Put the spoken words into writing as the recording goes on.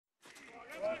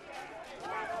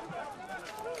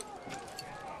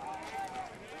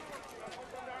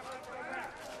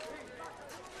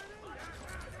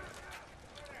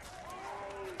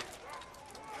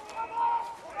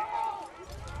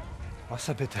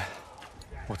Wasser bitte.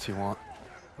 What's he want?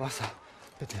 Wasser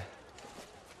bitte.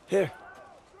 Here.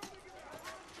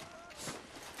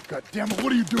 God damn it,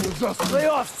 what are you doing, Zussman? Lay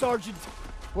off, Sergeant.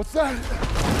 What's that?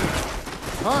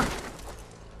 Huh?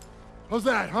 How's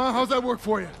that, huh? How's that work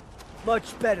for you?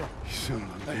 Much better. You son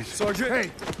of a bitch. Sergeant. Hey,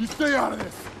 you stay out of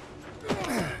this.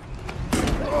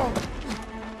 Oh.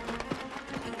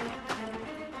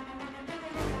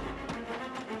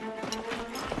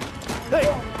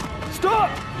 Hey,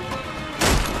 stop!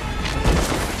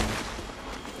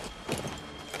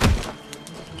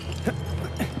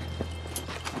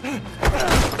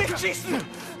 Schießen!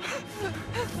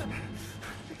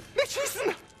 Nicht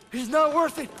schießen! He's not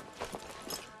worth it.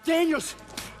 Daniels!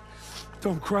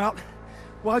 Don't Kraut.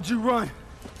 Why'd you run?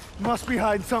 You must be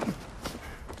hiding something.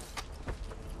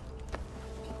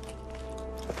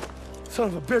 Son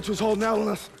of a bitch was holding out on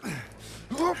us.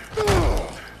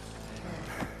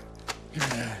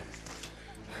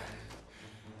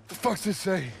 The fuck's this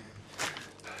say?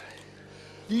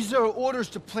 These are orders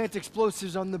to plant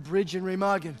explosives on the bridge in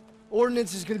Remagen.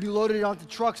 Ordnance is gonna be loaded onto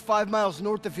trucks 5 miles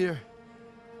north of here.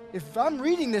 If I'm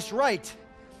reading this right,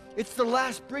 it's the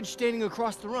last bridge standing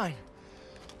across the Rhine.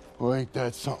 Well, ain't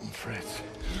that something, Fritz?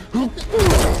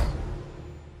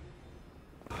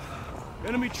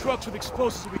 Enemy trucks with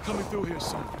explosives will be coming through here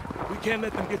soon. We can't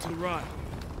let them get to the Rhine.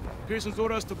 Pearson's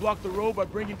ordered us to block the road by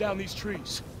bringing down these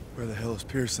trees. Where the hell is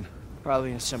Pearson?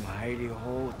 Probably in some hidey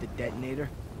hole with the detonator.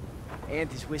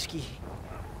 And his whiskey.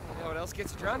 You know what else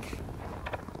gets you drunk?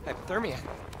 Hypothermia.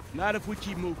 Not if we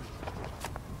keep moving.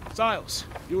 Siles,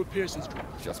 you're with Pearson's group.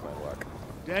 Just my luck.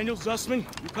 Daniel, Zussman,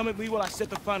 you come at me while I set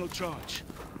the final charge.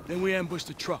 Then we ambush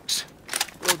the trucks.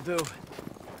 Will do.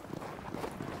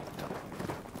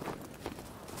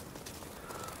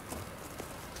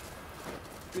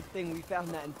 Good thing we found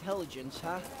that intelligence,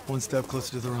 huh? One step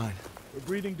closer to the Rhine. We're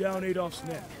breathing down Adolf's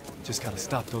neck. Just gotta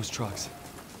stop those trucks.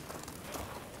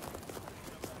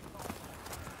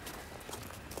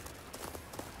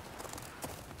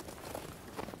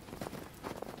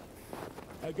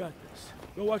 I got this.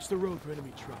 Go watch the road for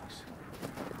enemy trucks.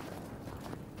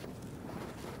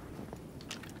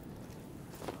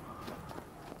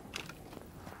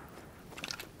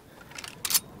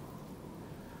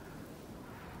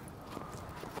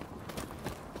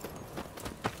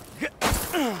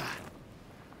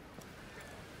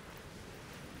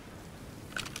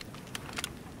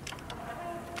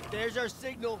 There's our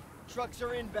signal. Trucks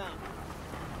are inbound.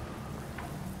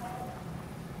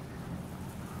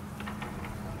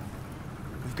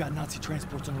 We've got Nazi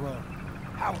transports on the road.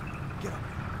 Howard, get up.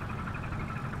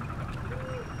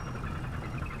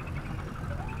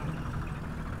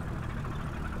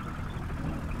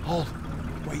 Hold.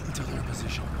 Wait until they're in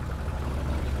position.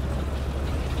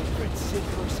 Good sit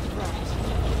for a surprise.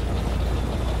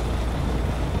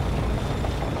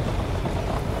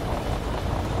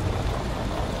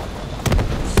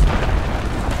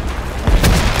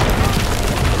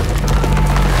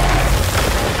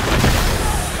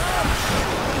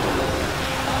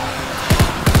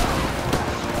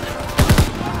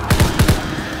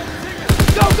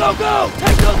 Go, go!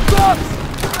 Take those trucks!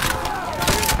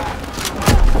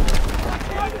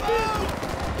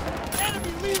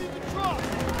 Enemy leading the truck!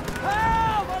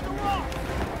 Help! On the rock!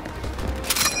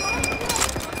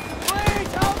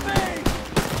 Please help me!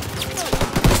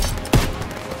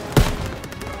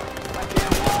 I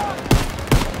can't walk!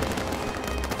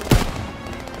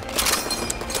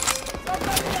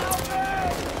 Somebody help me!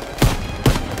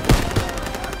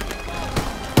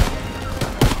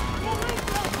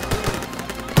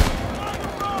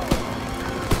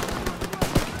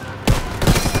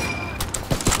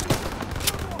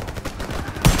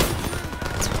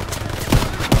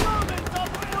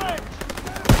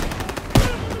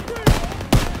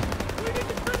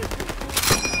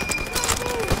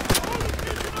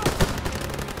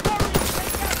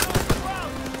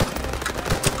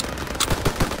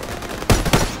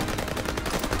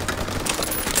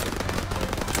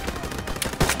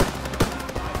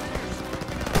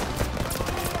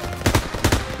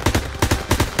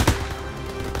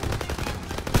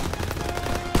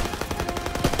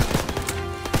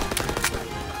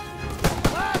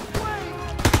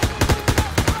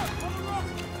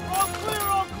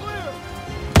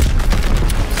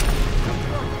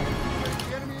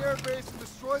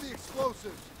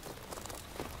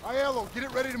 Aiello, get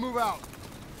it ready to move out.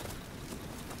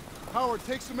 Howard,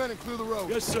 take some men and clear the road.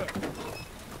 Yes, sir.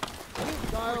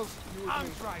 Giles, you with I'm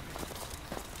me. driving.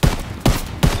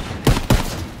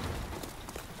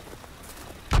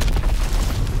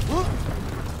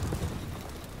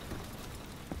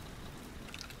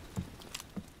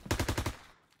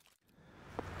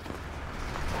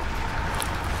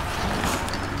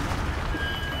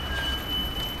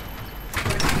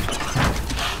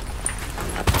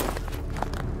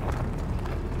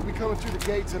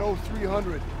 gates at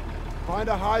 0300. Find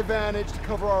a high vantage to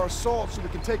cover our assault so we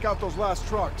can take out those last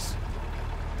trucks.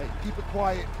 Hey, keep it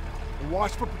quiet and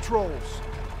watch for patrols.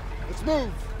 Let's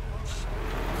move!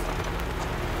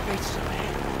 Gates ahead.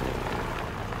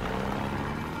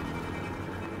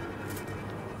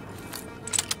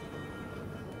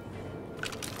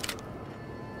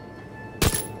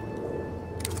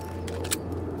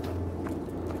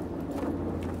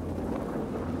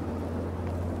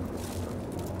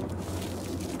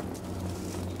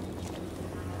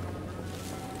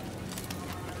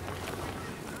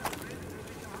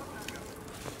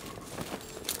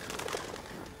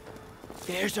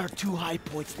 There's our 2 high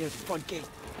points near the front gate.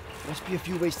 Must be a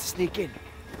few ways to sneak in.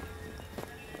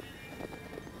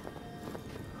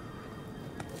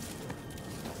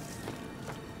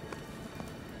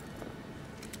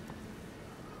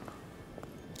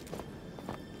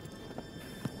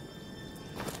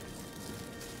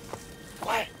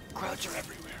 Quiet! Crowds are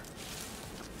everywhere.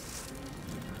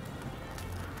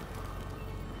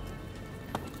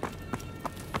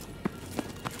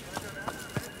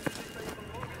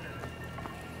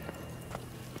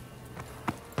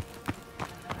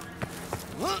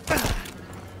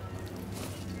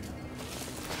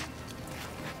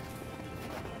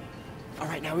 All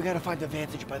right, now we gotta find the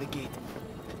vantage by the gate.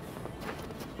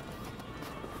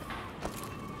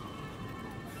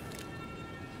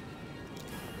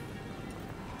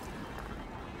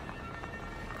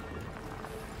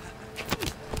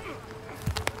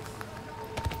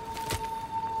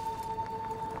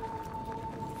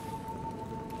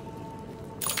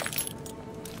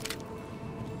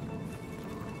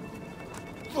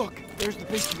 Look, there's the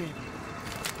base name.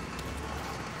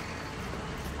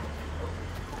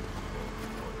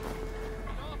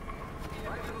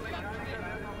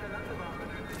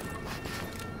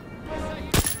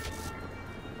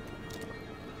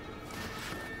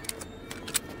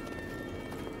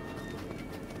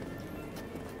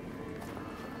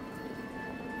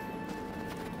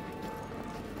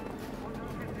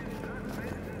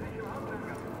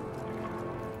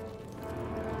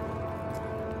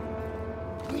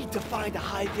 We need to find a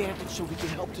high vantage so we can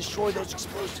help destroy those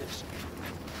explosives.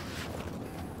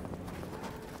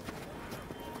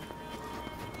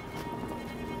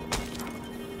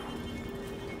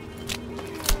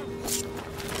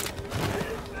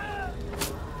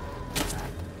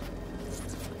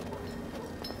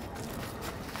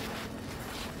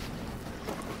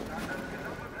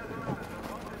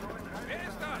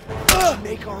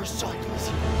 Make our assault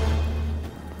easy.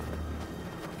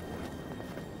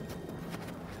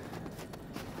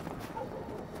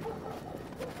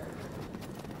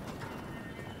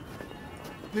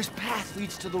 This path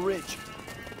leads to the ridge.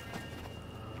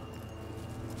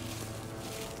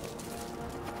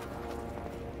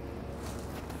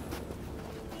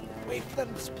 Wait for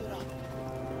them to split up.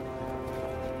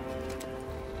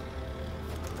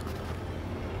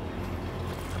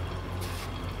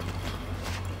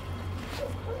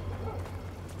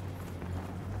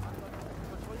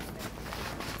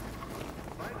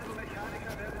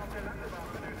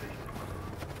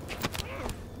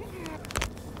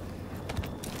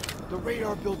 The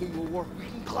radar building will work. We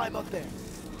can climb up there.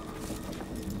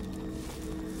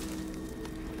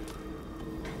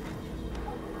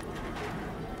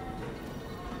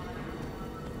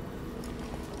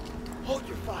 Hold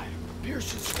your fire.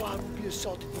 Pearson's squad will be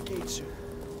assaulting the gate soon.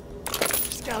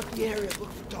 Scout the area, look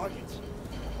for targets.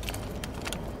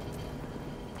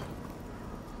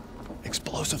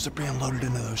 Explosives are being loaded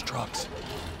into those trucks.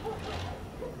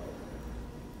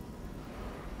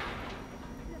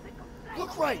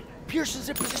 Look right. Pearson's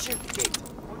in position at the gate.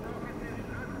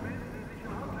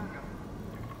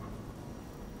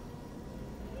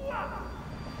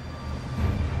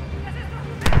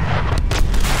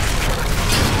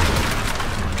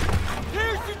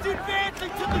 Pearson's advancing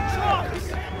to the trucks!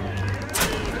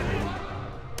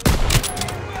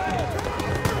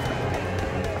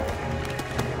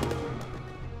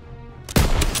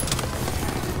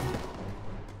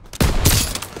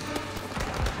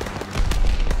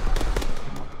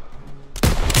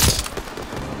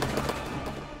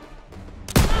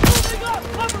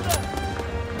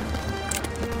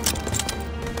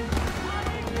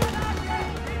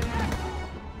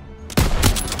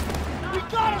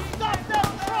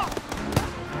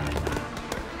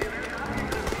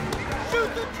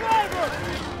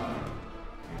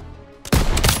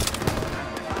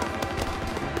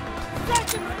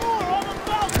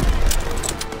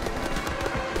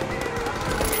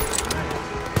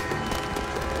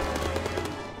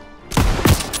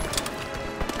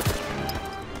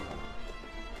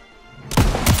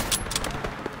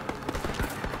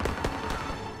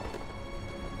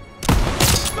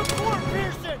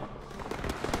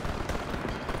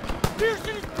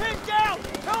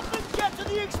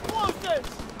 the explosives!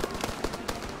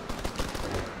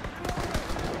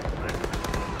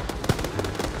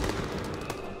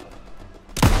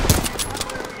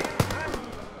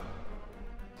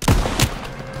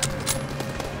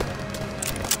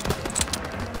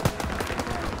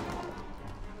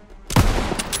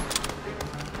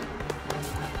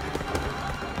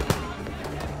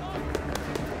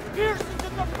 Pearson's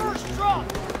in the first truck!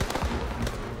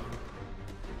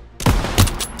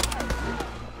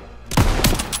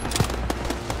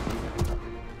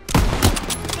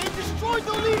 They destroyed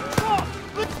the lead truck!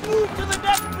 Let's move to the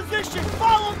next position!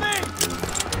 Follow me!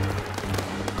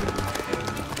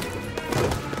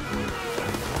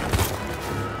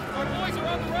 Our boys are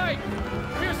on the right.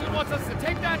 Pearson wants us to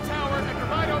take that tower and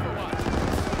provide overwatch.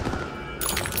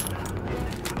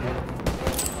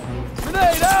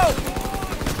 Grenade out!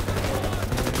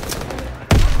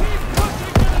 Keep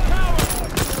pushing to the tower!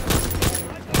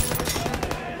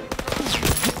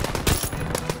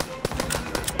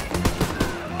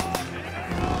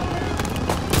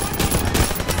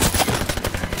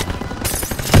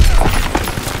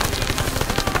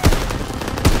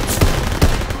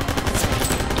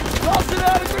 Toss it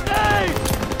out a grenade!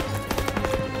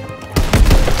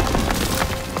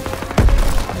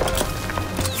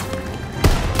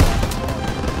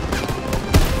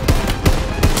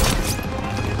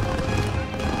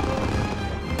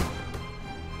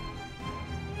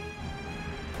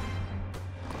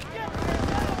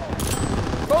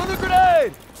 Throw the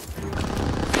grenade!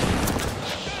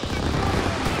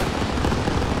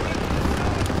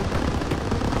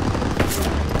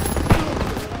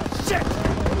 Shit!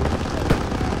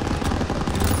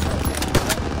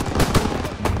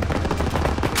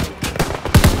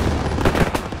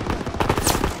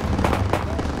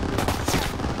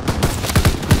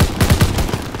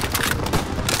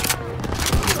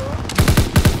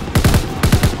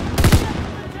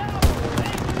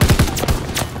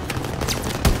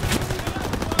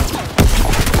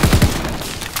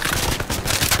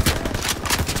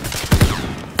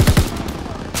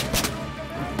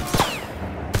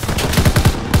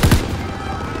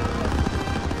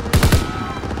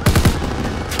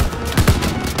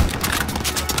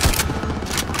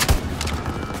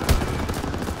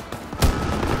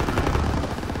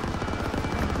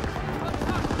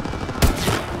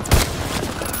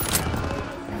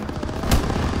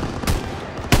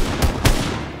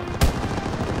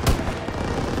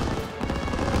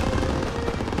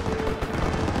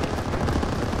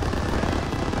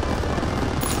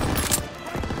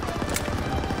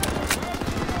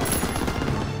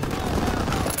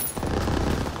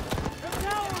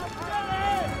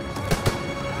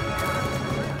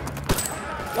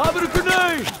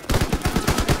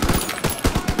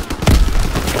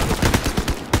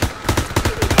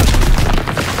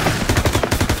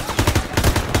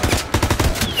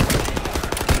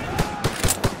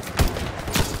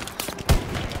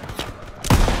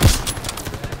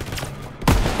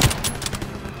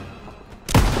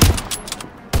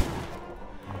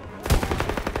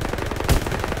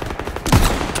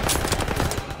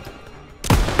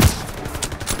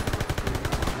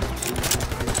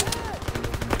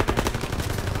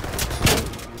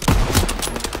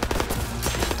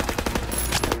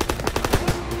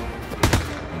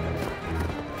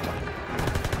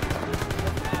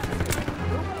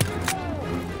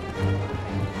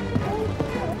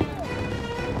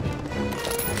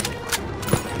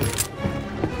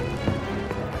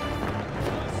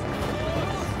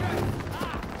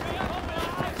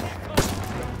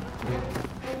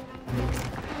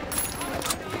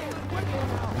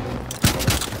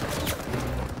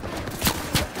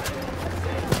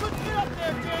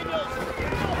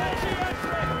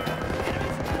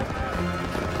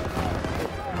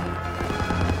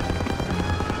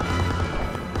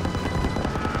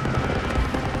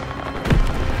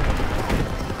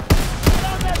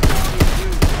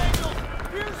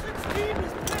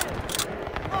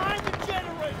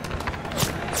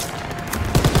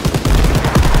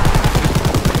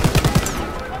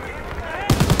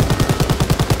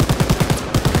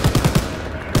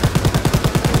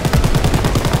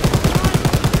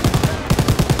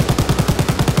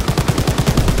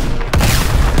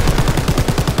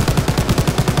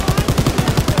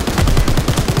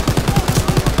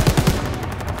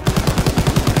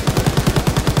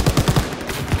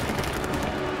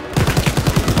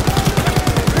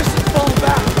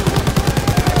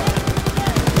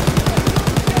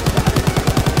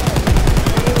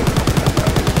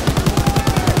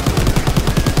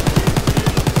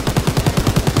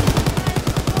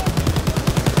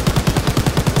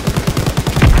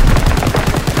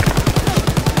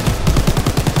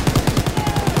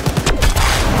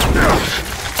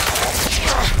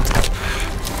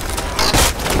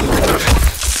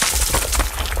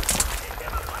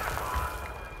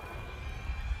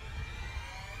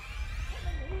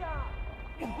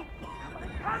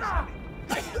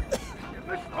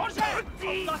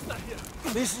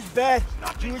 This is bad.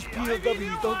 Jewish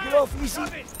POWs don't get off easy.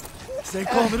 Stay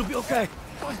calm, it'll be okay.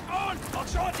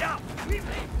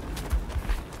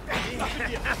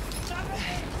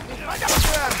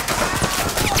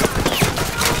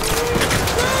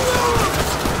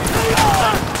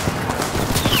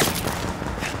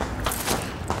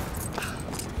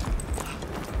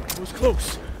 It was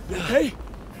close. You okay?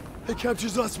 They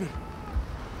captured Zussman.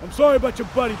 I'm sorry about your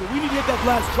buddy, but we need to hit that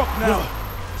last truck now.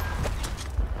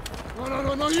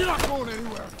 No, you're not going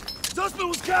anywhere. Zussman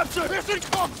was captured! Listen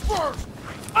comes first!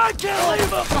 I can't leave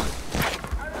him!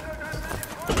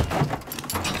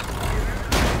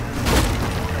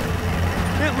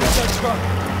 Can't lose that truck.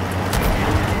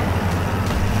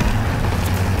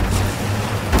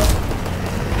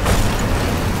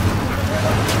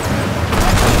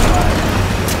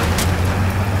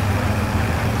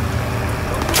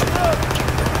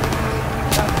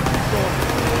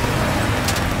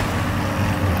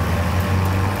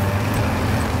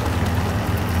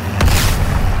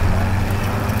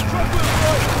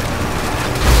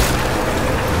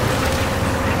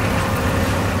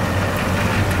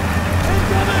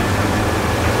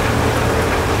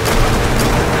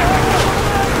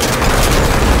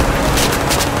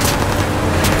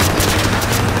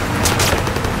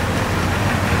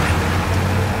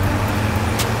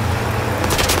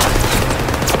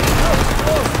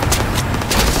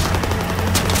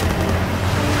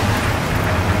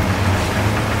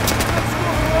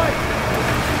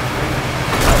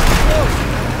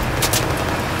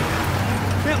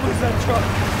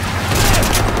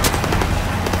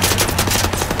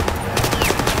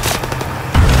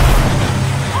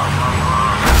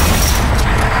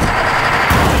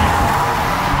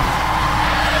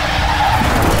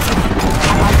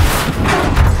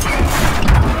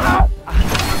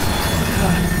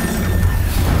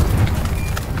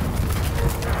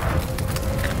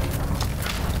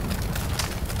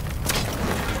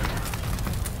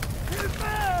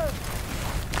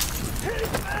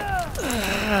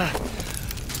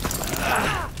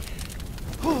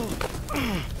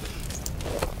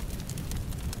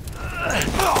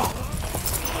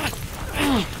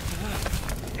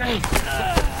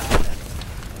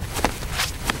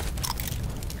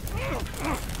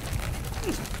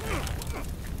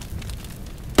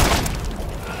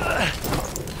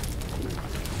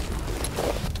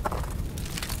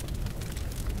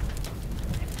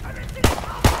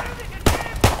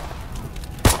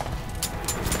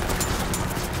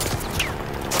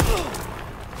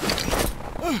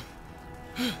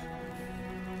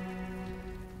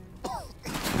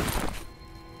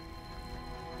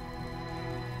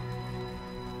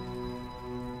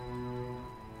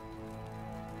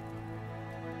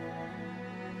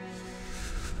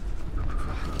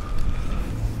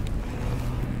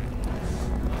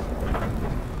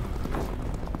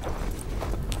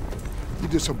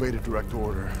 Disobeyed a direct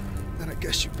order. Then I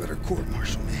guess you better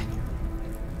court-martial me.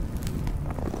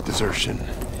 Desertion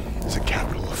is a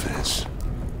capital offense.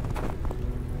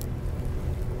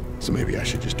 So maybe I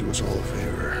should just do us all a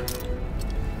favor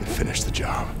and finish the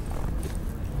job.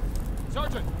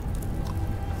 Sergeant!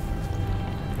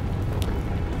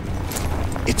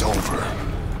 It's over.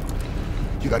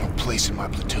 You got no place in my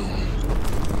platoon.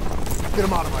 Get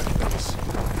him out of my face.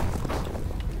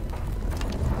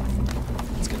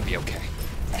 It's gonna be okay.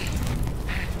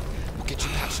 We'll get you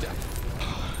patched up.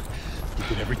 You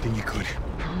did everything you could.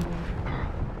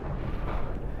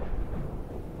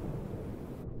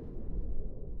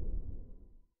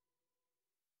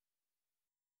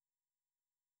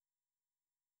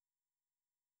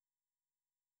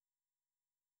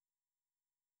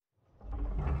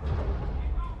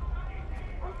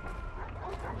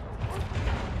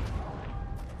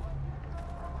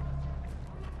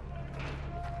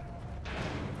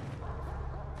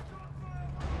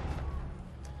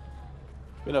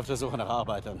 Ich bin auf der Suche nach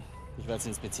Arbeitern. Ich werde sie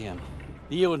inspizieren.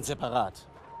 Die und separat.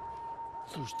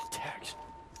 Lose the tags.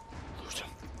 Lose them.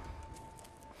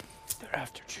 They're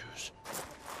after Jews.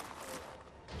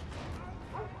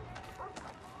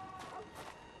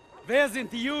 Wer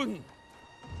sind die Juden?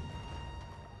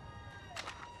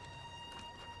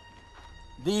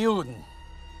 Die Juden.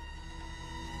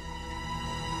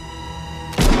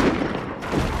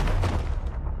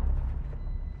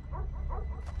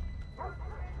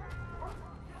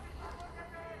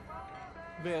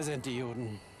 Wer sind die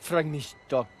Juden? Frag mich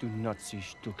doch, du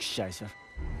Nazi-Stück Scheiße.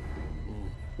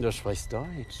 Du sprichst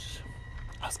Deutsch.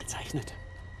 Ausgezeichnet.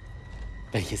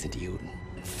 Welche sind die Juden?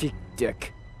 Fick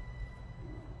Dick.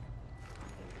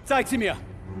 Zeig sie mir!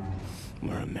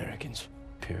 We're Americans.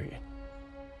 Period.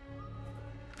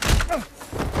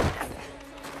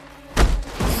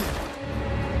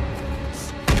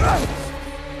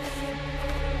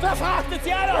 Verhaftet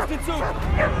sie alle auf den Zug!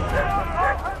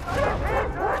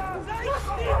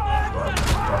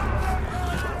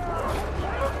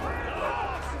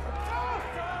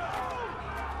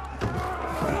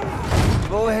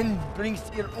 Wohin bringt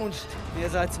ihr uns? Ihr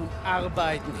seid zum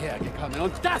Arbeiten hergekommen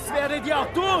und das werdet ihr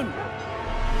auch tun!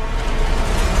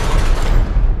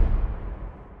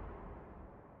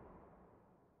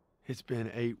 It's been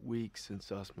 8 weeks since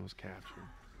Zussman was captured.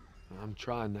 I'm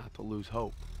trying not to lose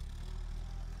hope.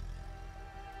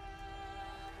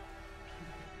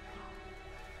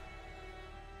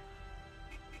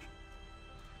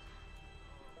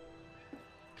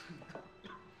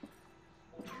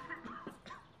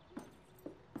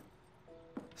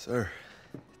 Sir,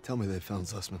 tell me they found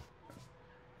Zussman.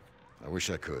 I wish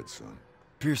I could, son.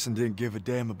 Pearson didn't give a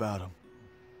damn about him.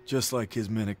 Just like his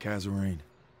men at Kasserine.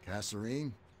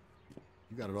 Kasserine?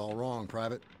 You got it all wrong,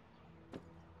 Private.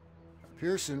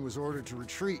 Pearson was ordered to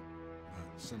retreat,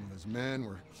 but some of his men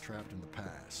were trapped in the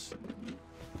pass. He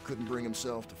couldn't bring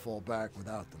himself to fall back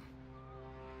without them.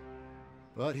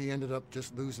 But he ended up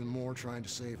just losing more trying to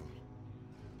save them.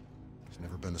 It's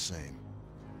never been the same.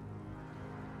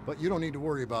 But you don't need to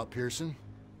worry about Pearson.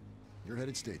 You're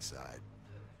headed stateside.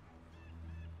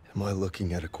 Am I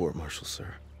looking at a court-martial,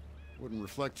 sir? Wouldn't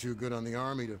reflect too good on the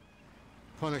Army to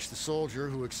punish the soldier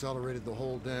who accelerated the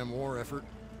whole damn war effort.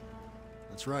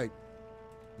 That's right.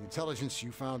 The intelligence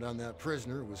you found on that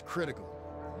prisoner was critical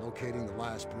in locating the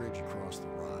last bridge across the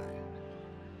Rhine.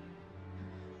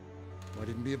 Why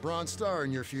didn't be a Bronze Star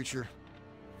in your future?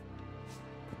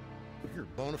 You're a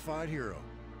bona fide hero.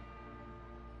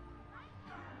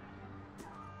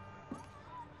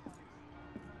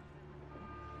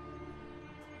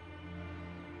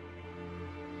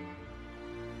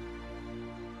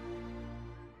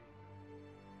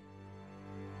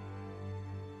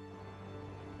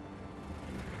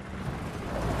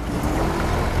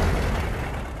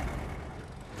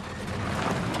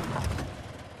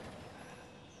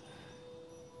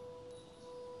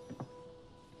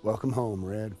 Welcome home,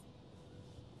 Red.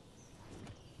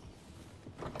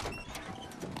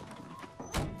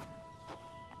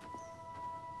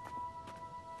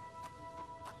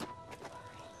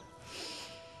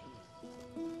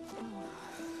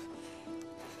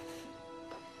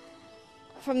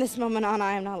 From this moment on,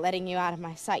 I am not letting you out of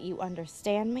my sight. You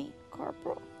understand me,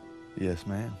 Corporal? Yes,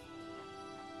 ma'am.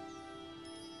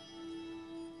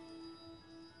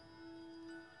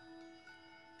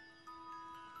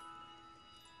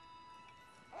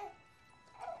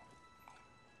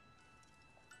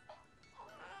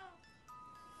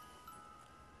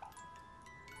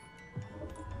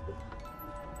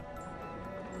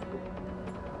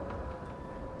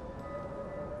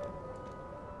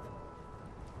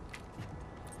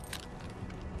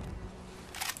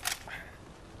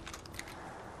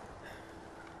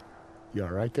 You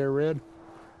all right there, Red?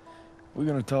 We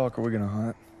gonna talk or we gonna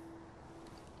hunt?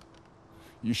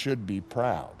 You should be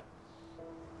proud.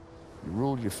 You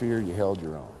ruled your fear, you held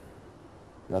your own.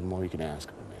 Nothing more you can ask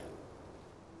of a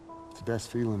man. It's the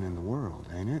best feeling in the world,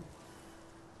 ain't it?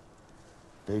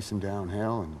 Facing down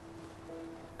hell and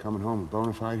coming home a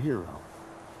bona fide hero.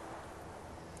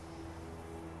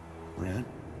 Red?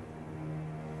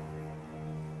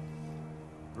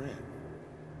 Red?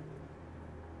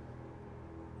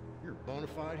 You're a bona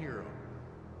fide hero.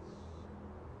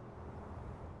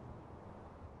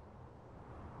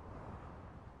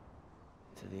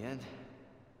 To the end?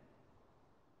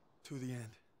 To the end.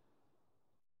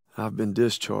 I've been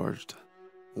discharged.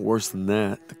 Worse than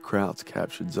that, the Krauts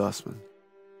captured Zussman.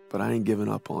 But I ain't giving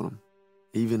up on him,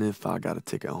 even if I got a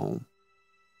ticket home.